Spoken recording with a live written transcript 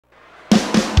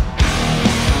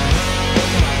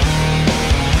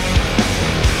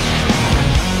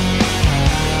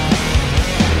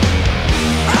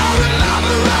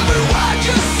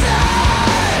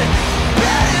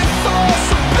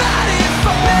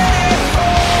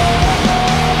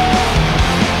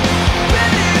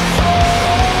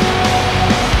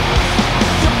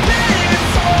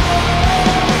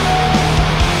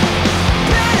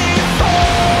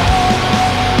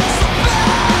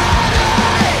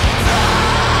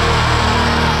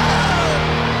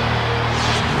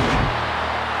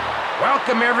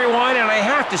Welcome, everyone, and I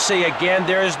have to say again,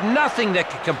 there is nothing that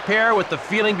can compare with the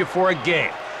feeling before a game.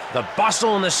 The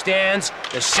bustle in the stands,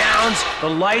 the sounds, the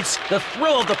lights, the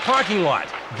thrill of the parking lot.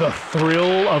 The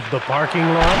thrill of the parking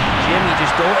lot? Jim, you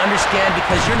just don't understand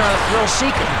because you're not a thrill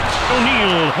seeker.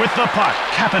 O'Neill with the puck.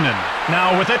 Kapanen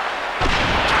now with it.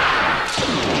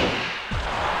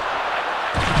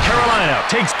 Carolina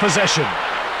takes possession.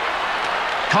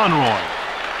 Conroy.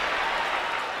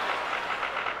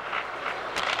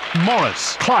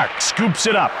 Morris. Clark scoops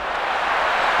it up.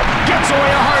 Gets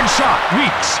away a hard shot.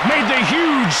 Weeks made the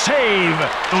huge save.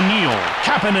 O'Neill.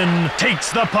 Kapanen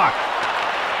takes the puck.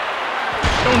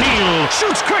 O'Neill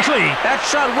shoots quickly. That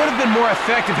shot would have been more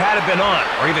effective had it been on,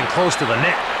 or even close to the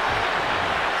net.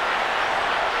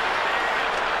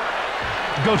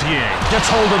 Gauthier gets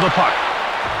hold of the puck.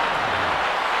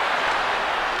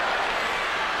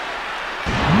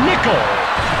 Nickel.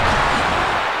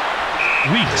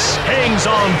 Weeks hangs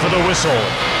on for the whistle.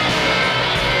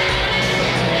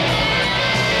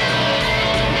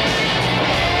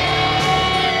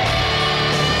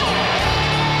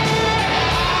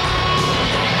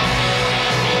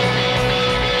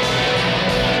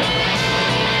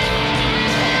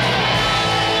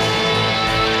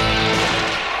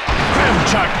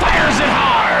 Kravchuk fires it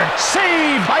hard.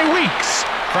 Saved by Weeks.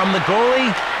 From the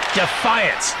goalie,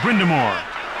 defiance. Brindamore.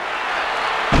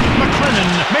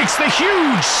 McLennan makes the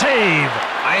huge save.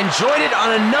 I enjoyed it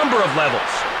on a number of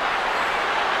levels.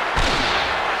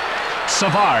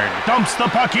 Savard dumps the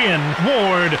puck in.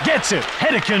 Ward gets it.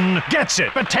 Hedican gets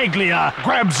it. Battaglia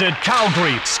grabs it.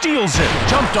 Calgary steals it.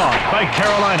 Jumped off by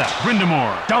Carolina.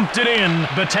 Brindamore dumped it in.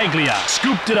 Battaglia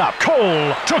scooped it up.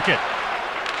 Cole took it.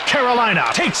 Carolina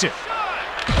takes it.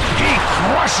 He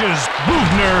crushes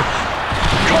Bugner.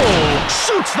 Cole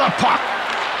shoots the puck.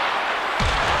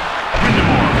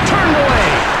 Brindamore turned away.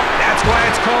 That's why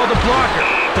it's called a blocker,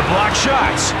 to block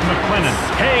shots. McLennan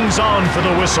hangs on for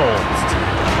the whistle.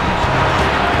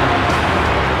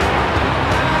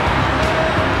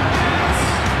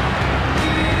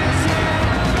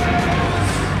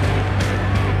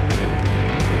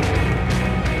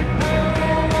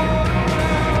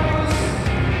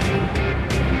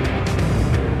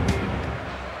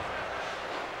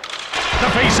 The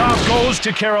face-off goes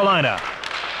to Carolina.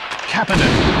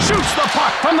 Kapanen shoots the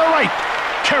puck from the right.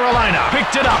 Carolina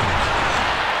picked it up.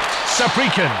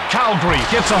 Saprikin, Calgary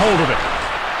gets a hold of it.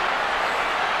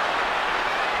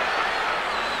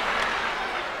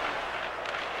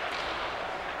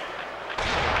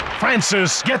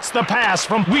 Francis gets the pass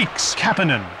from Weeks.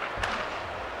 Kapanen.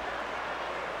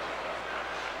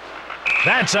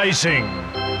 That's icing.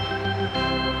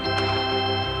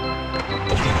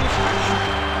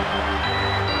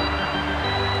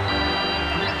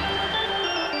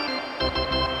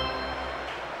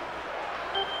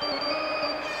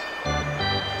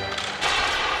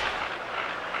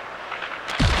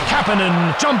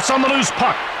 Kapanen jumps on the loose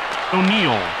puck.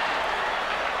 O'Neill.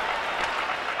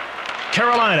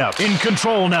 Carolina in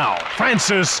control now.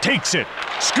 Francis takes it.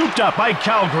 Scooped up by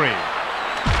Calgary.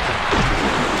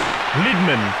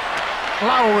 Lidman.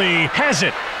 Lowry has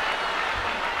it.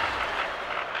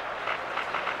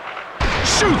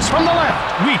 Shoots from the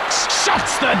left. Weeks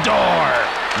shuts the door.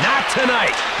 Not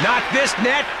tonight. Not this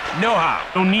net. No how.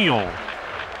 O'Neill.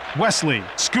 Wesley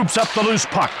scoops up the loose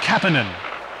puck. Kapanen.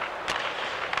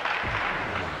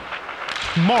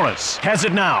 Morris has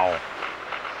it now.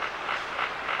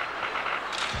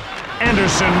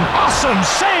 Anderson, awesome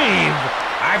save!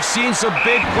 I've seen some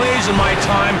big plays in my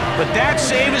time, but that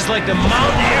save is like the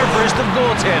Mount Everest of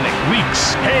goaltending.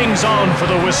 Weeks hangs on for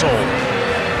the whistle.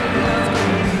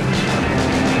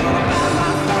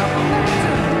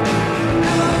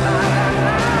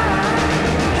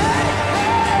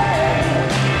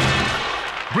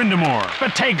 Brindamore.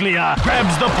 Battaglia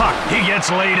grabs the puck. He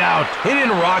gets laid out. He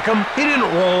didn't rock him. He didn't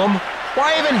roll him.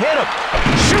 Why even hit him?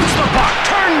 Shoots the puck.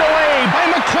 Turned away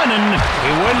by McLennan.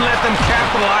 He wouldn't let them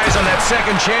capitalize on that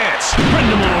second chance.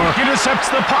 Brindamore intercepts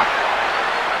the puck.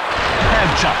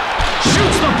 Kravchuk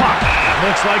shoots the puck.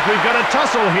 Looks like we've got a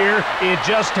tussle here. It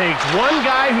just takes one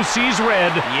guy who sees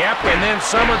red. Yep, and then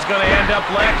someone's going to end up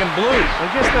black and blue. I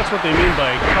guess that's what they mean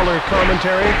by color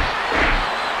commentary.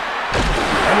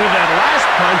 And with that last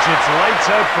punch, it's lights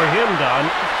out for him, Don,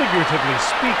 figuratively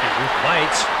speaking.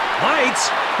 Lights? Lights?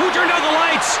 Who turned out the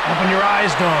lights? Open your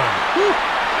eyes, Don. Whew.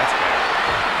 That's better.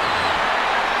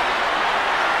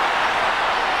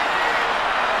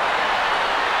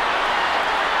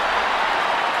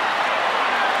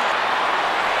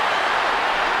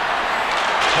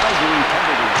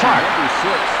 Clark.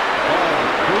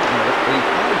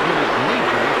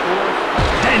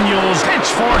 Daniels pitch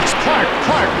Pitchforks,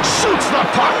 Clark shoots the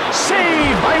puck.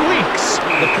 Saved by Weeks.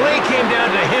 The play came down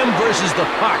to him versus the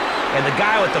puck, and the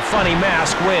guy with the funny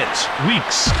mask wins.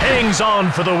 Weeks hangs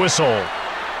on for the whistle.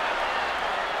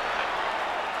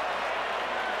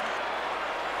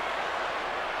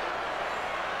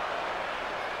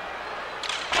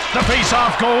 The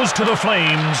face-off goes to the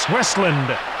Flames. Westland.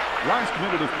 Last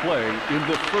minute of play in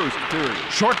the first period.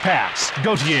 Short pass.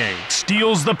 Gauthier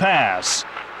steals the pass.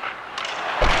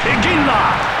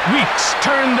 Iginla. Weeks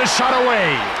turned the shot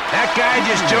away. That guy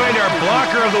just joined our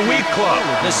Blocker of the Week club.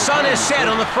 The sun is set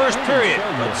on the first period,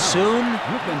 but soon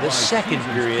the second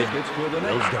period will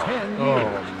dawn.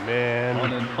 Oh, man.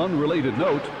 On an unrelated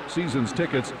note, season's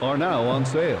tickets are now on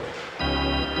sale.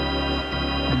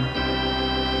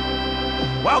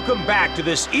 Welcome back to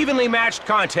this evenly matched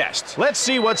contest. Let's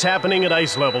see what's happening at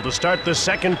ice level to start the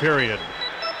second period.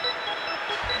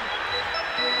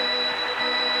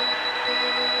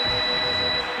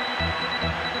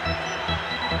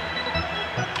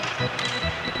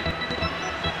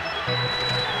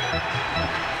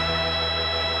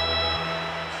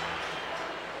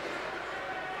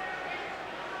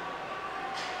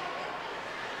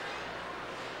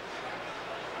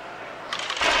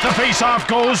 The face-off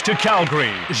goes to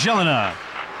Calgary. Jelena.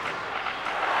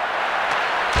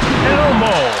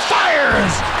 Elmo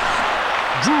fires!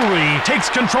 Drury takes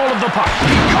control of the puck.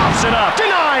 He coughs it up.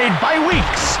 Denied by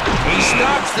Weeks. He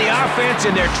stops the offense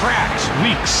in their tracks.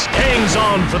 Weeks hangs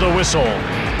on for the whistle.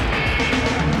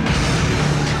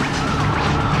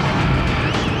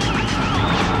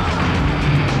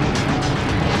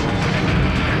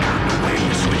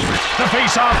 The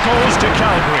face-off goes to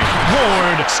Calgary.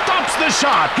 Ward stops the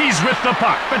shot. He's with the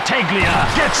puck. Battaglia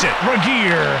gets it.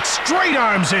 Regier straight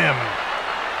arms him.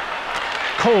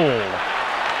 Cole.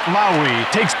 Lowry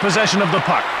takes possession of the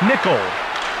puck. Nickel.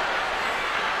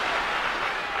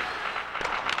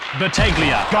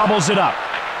 Battaglia gobbles it up.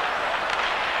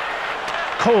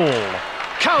 Cole.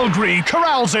 Calgary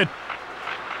corrals it.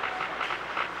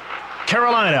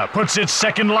 Carolina puts its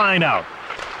second line out.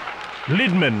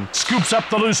 Lidman scoops up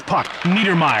the loose puck.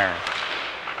 Niedermeyer.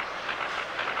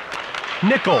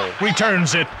 Nickel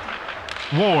returns it.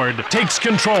 Ward takes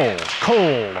control.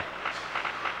 Cole.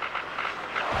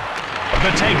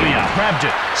 Battaglia grabbed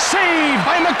it. Saved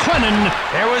by McLennan.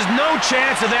 There was no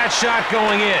chance of that shot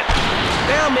going in.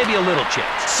 Well, maybe a little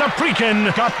chance.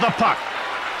 Saprikin got the puck.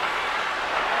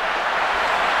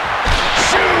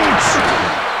 Shoots!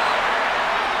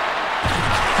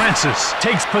 Francis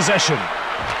takes possession.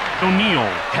 O'Neill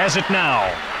has it now.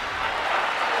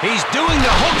 He's doing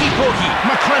the hokey-pokey.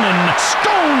 McLennan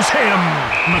stones him.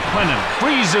 McLennan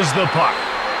freezes the puck.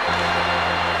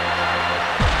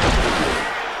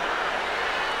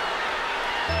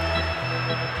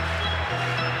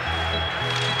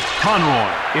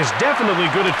 Conroy is definitely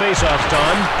good at faceoffs,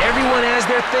 Don. Everyone has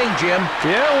their thing, Jim.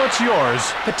 Yeah, what's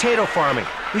yours? Potato farming.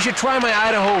 You should try my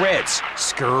Idaho Reds.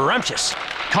 Scrumptious.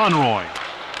 Conroy.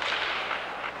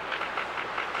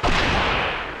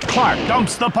 Clark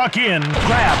dumps the puck in.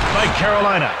 Grabbed by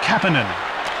Carolina. Kapanen.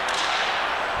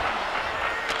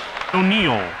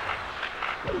 O'Neill.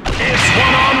 It's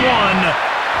one-on-one.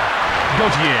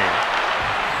 Gauthier.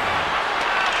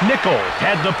 Nickel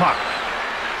had the puck.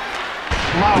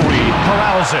 Lowry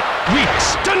corrals it.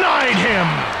 Weeks denied him.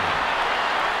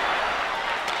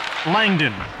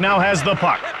 Langdon now has the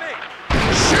puck.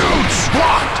 Shoots!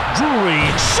 Blocked! Drury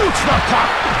shoots the puck.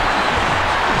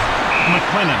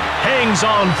 McLennan hangs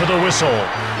on for the whistle.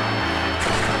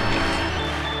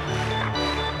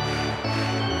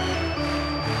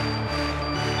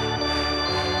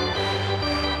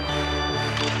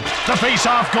 The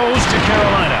face-off goes to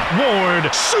Carolina.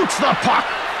 Ward shoots the puck.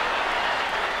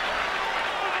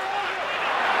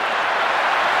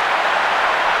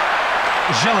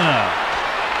 Jelena.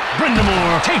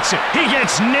 Brindamore takes it. He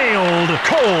gets nailed.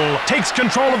 Cole takes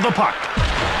control of the puck.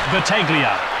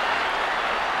 Battaglia.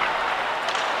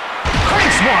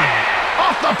 Cranks one.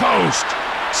 Off the post.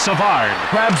 Savard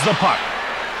grabs the puck.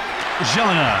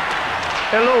 Jelena.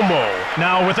 Elomo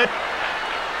now with it.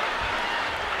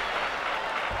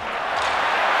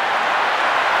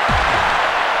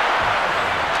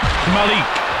 Malik.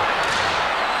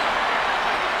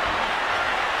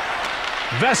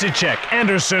 Vasicek.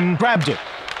 Anderson grabbed it.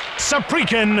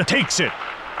 Saprikin takes it.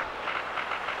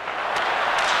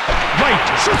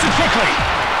 Wright shoots it quickly.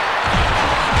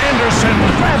 Anderson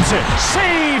grabs it.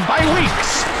 Saved by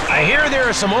Weeks. I hear there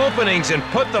are some openings and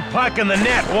put the puck in the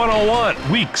net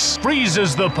 101. Weeks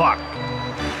freezes the puck.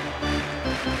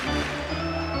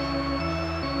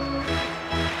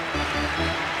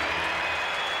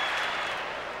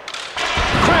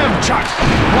 Kravchuk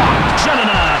blocked.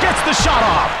 Jelena gets the the shot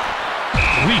off.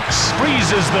 Weeks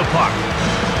freezes the puck.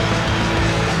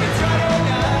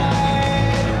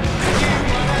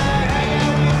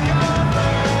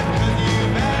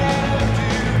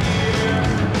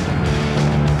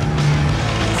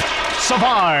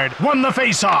 Savard won the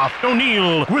faceoff.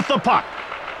 O'Neill with the puck.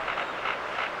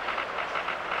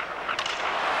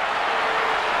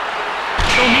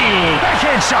 O'Neill,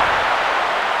 backhand shot.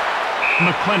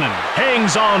 McLennan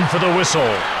hangs on for the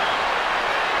whistle.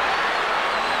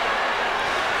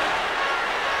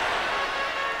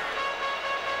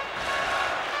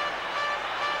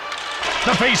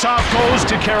 The faceoff goes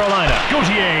to Carolina.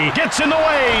 Gauthier gets in the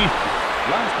way.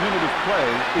 Last minute of play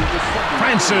is the second.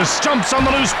 Francis jumps on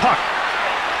the loose puck.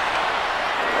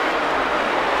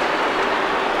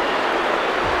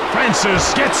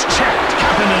 Francis gets checked.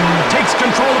 Kapanen takes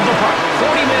control of the puck.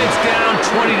 40 minutes down,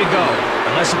 20 to go.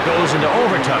 Unless it goes into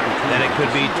overtime, then it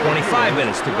could be 25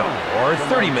 minutes to go, or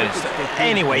 30 minutes.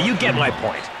 Anyway, you get my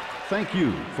point. Thank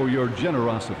you for your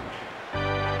generosity.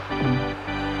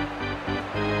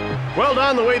 Well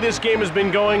done the way this game has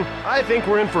been going. I think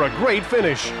we're in for a great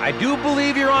finish. I do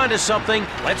believe you're onto something.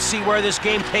 Let's see where this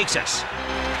game takes us.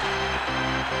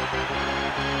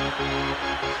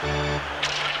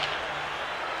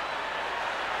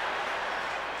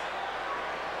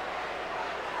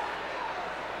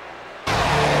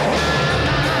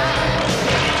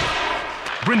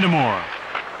 Brindamore.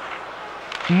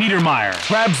 Niedermeyer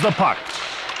grabs the puck.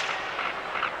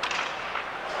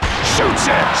 Shoots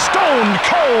it! Stoned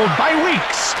cold by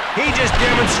Weeks. He just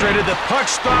demonstrated that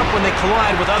pucks stop when they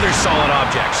collide with other solid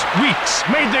objects. Weeks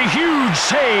made the huge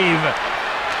save.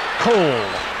 Cole.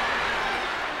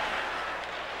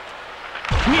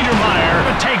 Niedermeyer,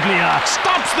 Battaglia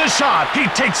stops the shot. He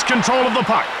takes control of the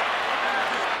puck.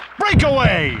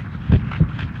 Breakaway.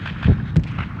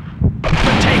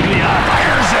 Battaglia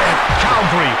fires it.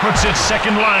 Calgary puts its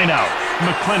second line out.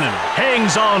 McLennan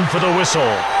hangs on for the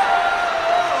whistle.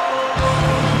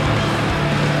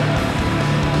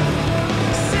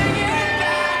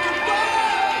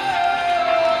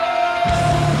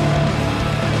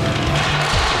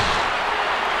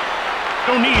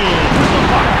 O'Neill with the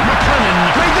puck. McLennan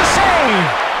made the save.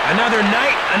 Another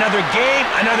night, another game,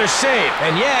 another save.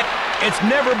 And yet, it's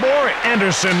never boring.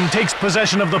 Anderson takes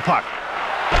possession of the puck.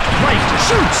 Right,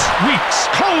 shoots.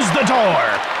 Weeks, close the door.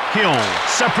 Hill,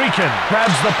 Saprikin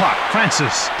grabs the puck.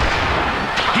 Francis.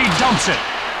 He dumps it.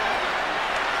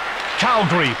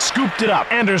 Calgary scooped it up.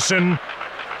 Anderson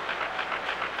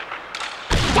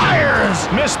fires.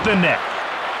 Missed the net.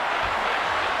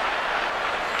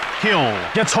 Hill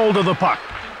gets hold of the puck.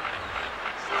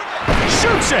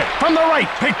 Shoots it from the right.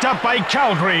 Picked up by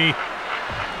Calgary.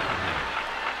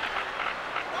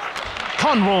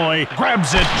 Conroy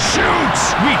grabs it.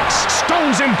 Shoots. Weeks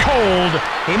stones him cold.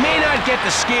 He may not get to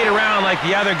skate around like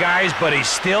the other guys, but he's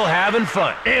still having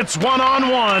fun. It's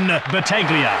one-on-one.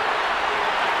 Battaglia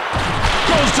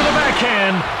goes to the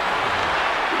backhand.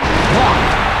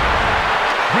 Blocked.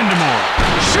 Brindamore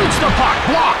shoots the puck.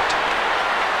 Blocked.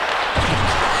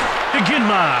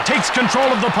 Ginma takes control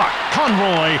of the puck.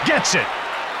 Conroy gets it.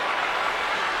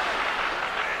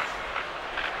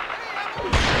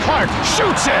 Clark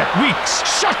shoots it.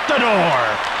 Weeks shut the door.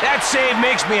 That save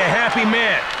makes me a happy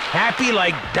man. Happy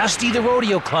like Dusty the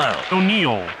Rodeo Clown.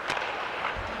 O'Neill.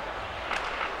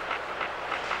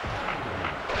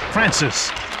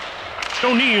 Francis.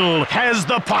 O'Neill has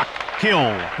the puck.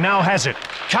 Hill now has it.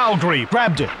 Calgary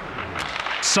grabbed it.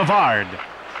 Savard.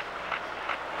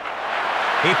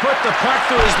 He put the puck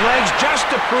through his legs just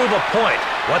to prove a point.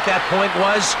 What that point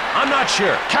was, I'm not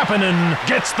sure. Kapanen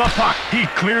gets the puck. He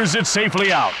clears it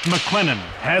safely out. McLennan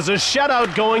has a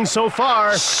shutout going so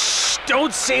far. Shh,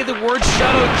 don't say the word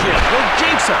shutout, kid. We'll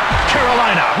jinx him.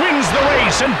 Carolina wins the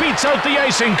race and beats out the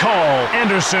icing call.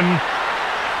 Anderson.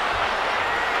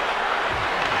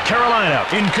 Carolina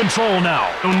in control now.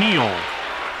 O'Neill.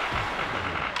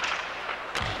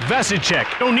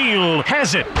 Vasicek. O'Neill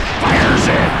has it. Fires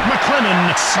it.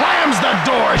 McLennan slams the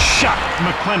door shut.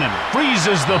 McLennan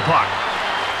freezes the puck.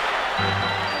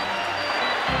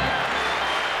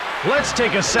 Let's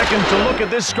take a second to look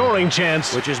at this scoring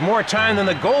chance. Which is more time than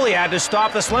the goalie had to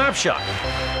stop the slap shot.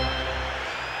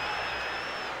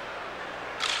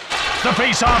 The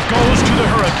faceoff goes to the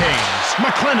Hurricanes.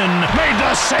 McLennan made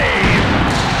the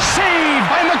save. Saved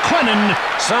by McLennan.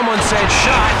 Someone said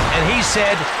shot, and he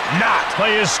said not.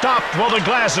 Play is stopped while the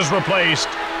glass is replaced.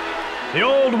 The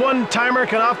old one-timer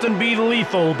can often be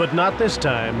lethal, but not this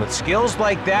time. With skills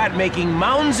like that, making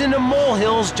mountains into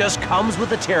molehills just comes with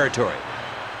the territory.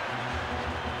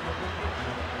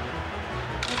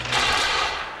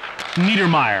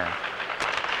 Niedermeyer.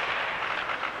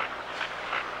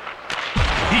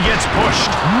 gets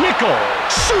pushed. Nickel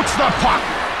shoots the puck.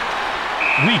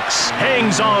 Weeks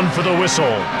hangs on for the whistle.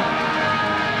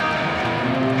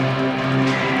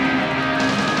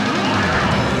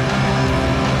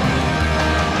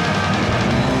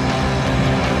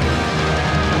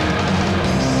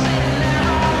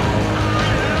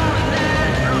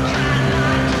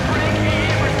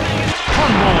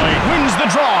 Conroy wins the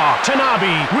draw.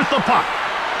 Tanabe with the puck.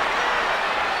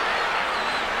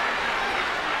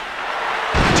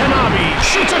 Tanabe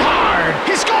shoots it hard.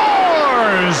 He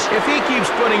scores! If he keeps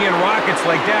putting in rockets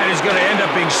like that, he's going to end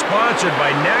up being sponsored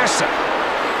by NASA.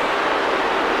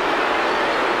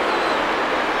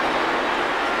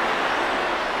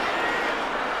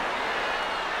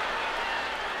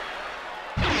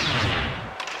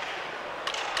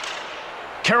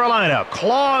 Carolina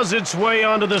claws its way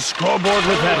onto the scoreboard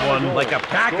with that one. Like a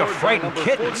pack of frightened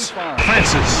kittens.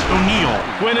 Francis O'Neill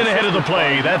went in ahead of the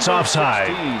play. That's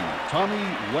offside. Tommy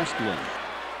Westland.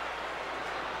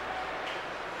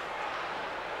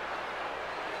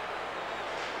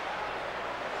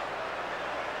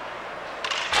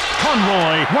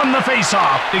 Conroy won the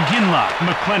faceoff. Iginla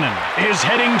McLennan is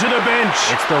heading to the bench.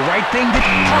 It's the right thing to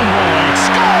do. Conroy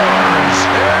scores!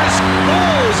 There's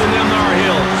goals in them Nar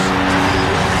Hills.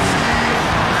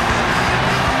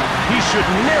 He should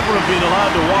never have been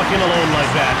allowed to walk in alone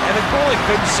like that. And the goalie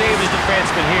couldn't save his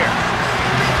defenseman here.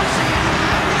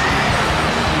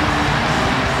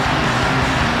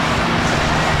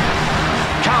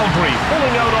 Calgary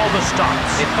pulling out all the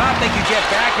stops. They thought they could get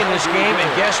back in this game, and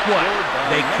guess what?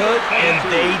 They could, and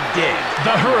they did.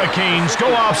 The Hurricanes go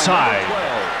offside.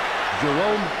 12,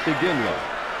 Jerome Iginla.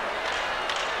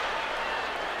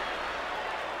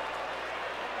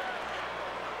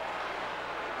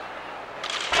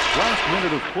 Last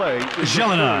minute of play is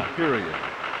Jelena. the third period.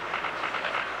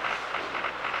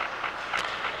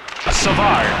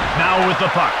 Savard now with the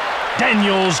puck.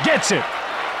 Daniels gets it.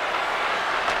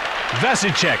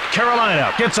 Vasicek,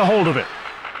 Carolina, gets a hold of it.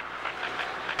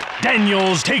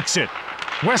 Daniels takes it.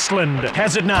 Westland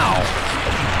has it now.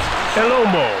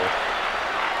 Elomo.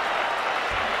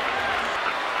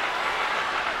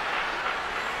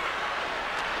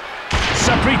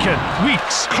 Saprikin,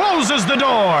 Weeks closes the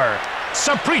door.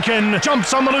 Saprikin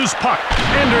jumps on the loose puck.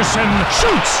 Anderson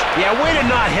shoots. Yeah, way to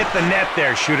not hit the net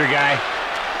there, shooter guy.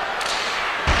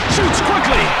 Shoots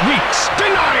quickly. Weeks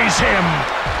denies him.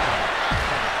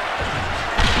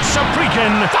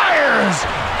 Saprikin fires.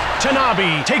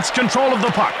 Tanabe takes control of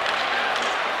the puck.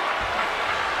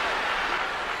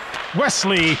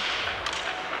 Wesley.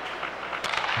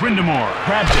 Brindamore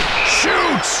grabs it.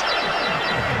 Shoots.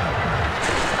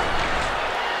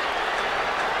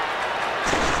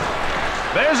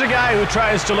 There's a guy who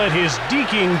tries to let his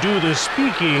deking do the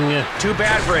speaking. Too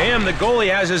bad for him. The goalie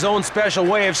has his own special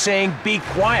way of saying, be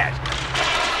quiet.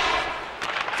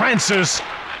 Francis.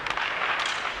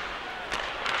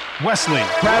 Wesley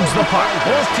grabs the puck.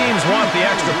 Both teams want the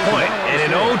extra point, and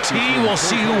in OT, we'll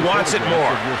see who wants it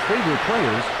more. Your favorite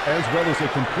players, as well as a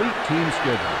complete team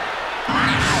schedule.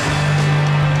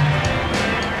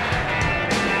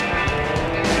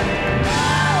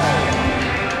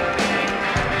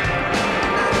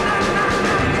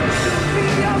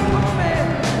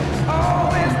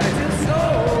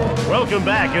 Welcome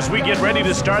back as we get ready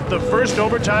to start the first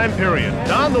overtime period.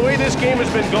 Don, the way this game has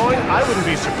been going, I wouldn't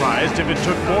be surprised if it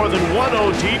took more than one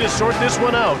OT to sort this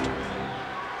one out.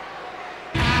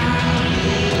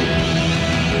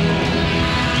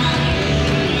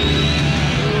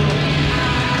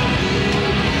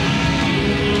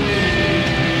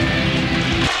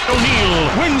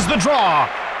 O'Neill wins the draw.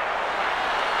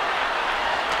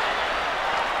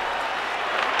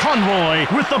 Conroy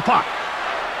with the puck.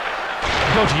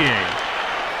 Gauthier.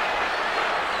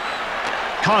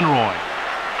 Conroy.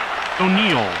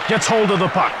 O'Neill gets hold of the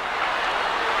puck.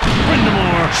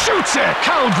 Brindamore shoots it.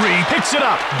 Calgary picks it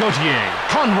up. Gauthier.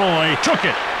 Conroy took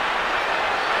it.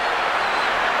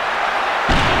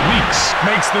 Weeks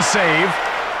makes the save.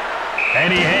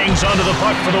 And he hangs onto the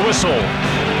puck for the whistle.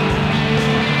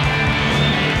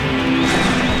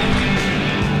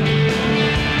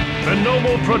 The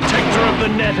noble protector of the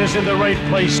net is in the right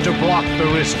place to block the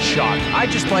wrist shot. I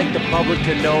just like the public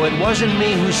to know it wasn't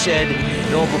me who said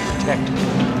noble protector.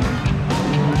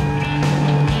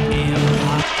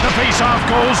 The faceoff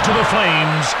goes to the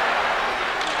Flames.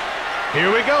 Here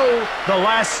we go. The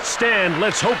last stand.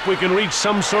 Let's hope we can reach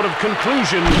some sort of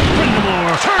conclusion.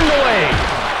 Brindamore turned away.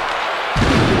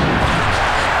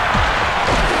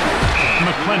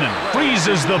 McLennan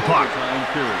freezes the puck.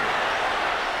 Time period.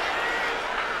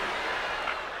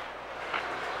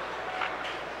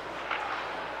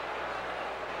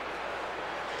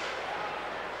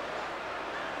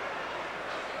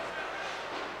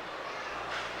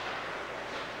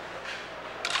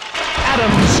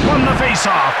 won the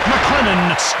faceoff.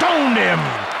 McLennan stoned him.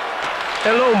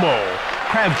 Elomo.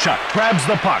 Kravchuk grabs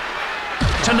the puck.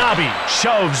 Tanabe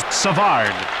shoves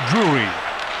Savard. Drury.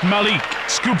 Malik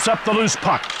scoops up the loose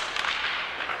puck.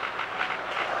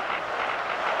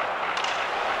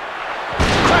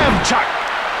 Kravchuk.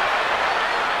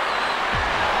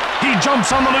 He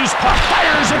jumps on the loose puck.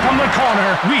 Fires it from the corner.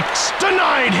 Weeks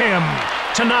denied him.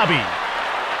 Tanabe.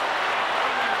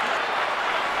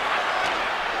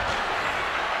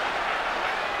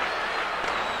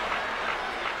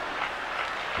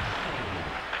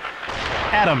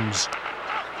 Adams.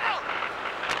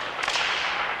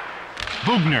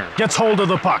 Bugner gets hold of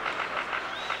the puck.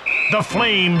 The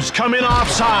Flames come in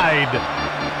offside.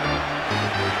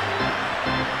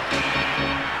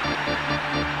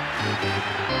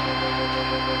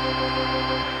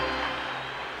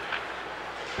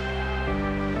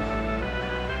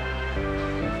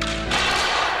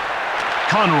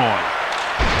 Conroy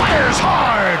fires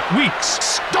hard. Weeks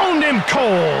stoned him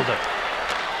cold.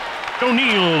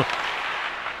 O'Neill.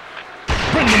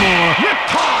 Brindamore whipped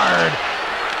hard.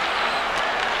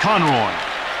 Conroy.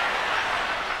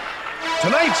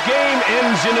 Tonight's game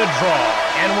ends in a draw.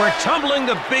 And we're tumbling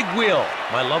the big wheel.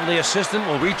 My lovely assistant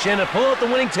will reach in and pull out the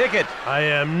winning ticket. I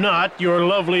am not your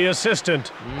lovely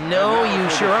assistant. No, you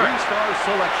sure aren't. Three-star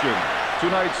selection.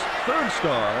 Tonight's third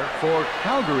star for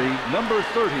Calgary, number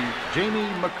 30, Jamie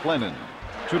McLennan.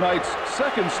 Tonight's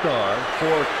second star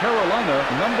for Carolina,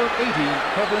 number 80,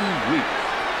 Kevin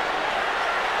Weeks.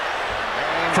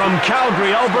 From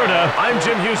Calgary, Alberta, I'm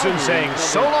Jim Houston saying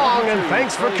so long and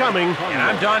thanks for coming. And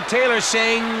I'm Don Taylor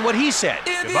saying what he said.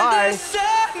 Goodbye.